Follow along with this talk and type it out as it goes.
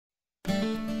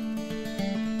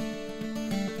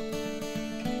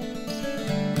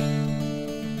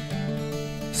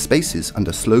Spaces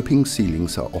under sloping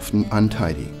ceilings are often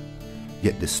untidy,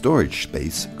 yet this storage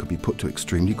space could be put to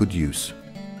extremely good use.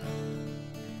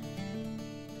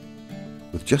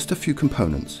 With just a few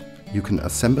components, you can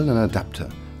assemble an adapter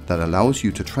that allows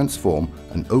you to transform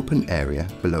an open area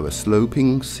below a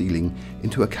sloping ceiling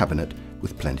into a cabinet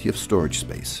with plenty of storage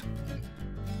space.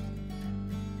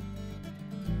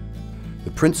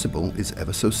 The principle is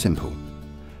ever so simple.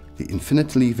 The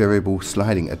infinitely variable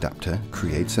sliding adapter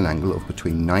creates an angle of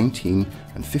between 19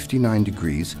 and 59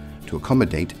 degrees to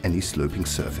accommodate any sloping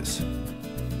surface.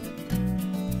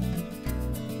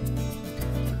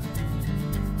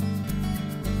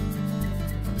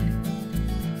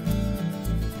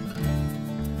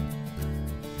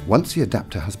 Once the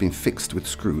adapter has been fixed with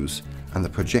screws and the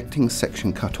projecting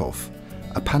section cut off,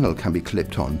 a panel can be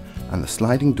clipped on and the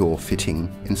sliding door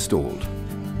fitting installed.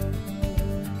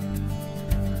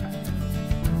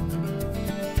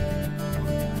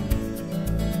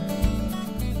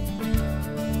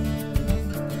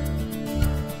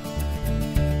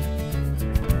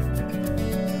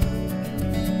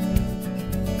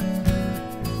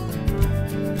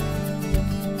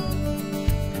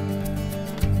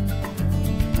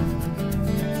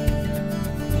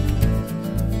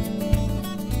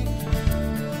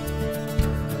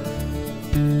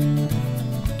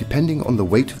 Depending on the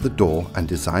weight of the door and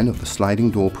design of the sliding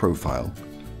door profile,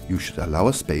 you should allow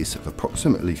a space of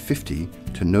approximately 50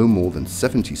 to no more than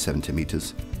 70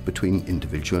 centimeters between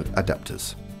individual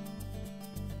adapters.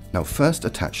 Now first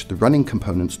attach the running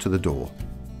components to the door,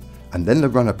 and then the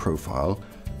runner profile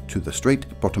to the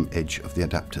straight bottom edge of the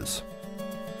adapters.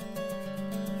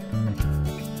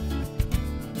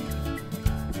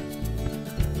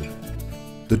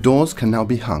 The doors can now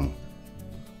be hung.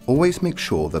 Always make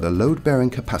sure that a load-bearing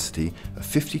capacity of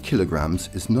 50 kilograms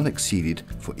is not exceeded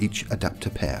for each adapter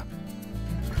pair.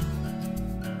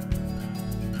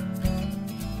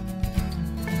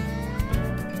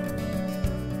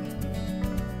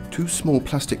 Two small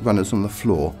plastic runners on the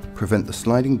floor prevent the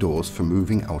sliding doors from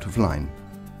moving out of line.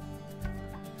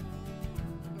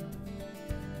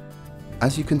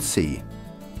 As you can see,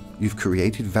 you've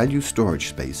created value storage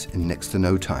space in next to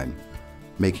no time,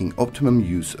 making optimum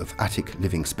use of attic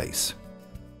living space.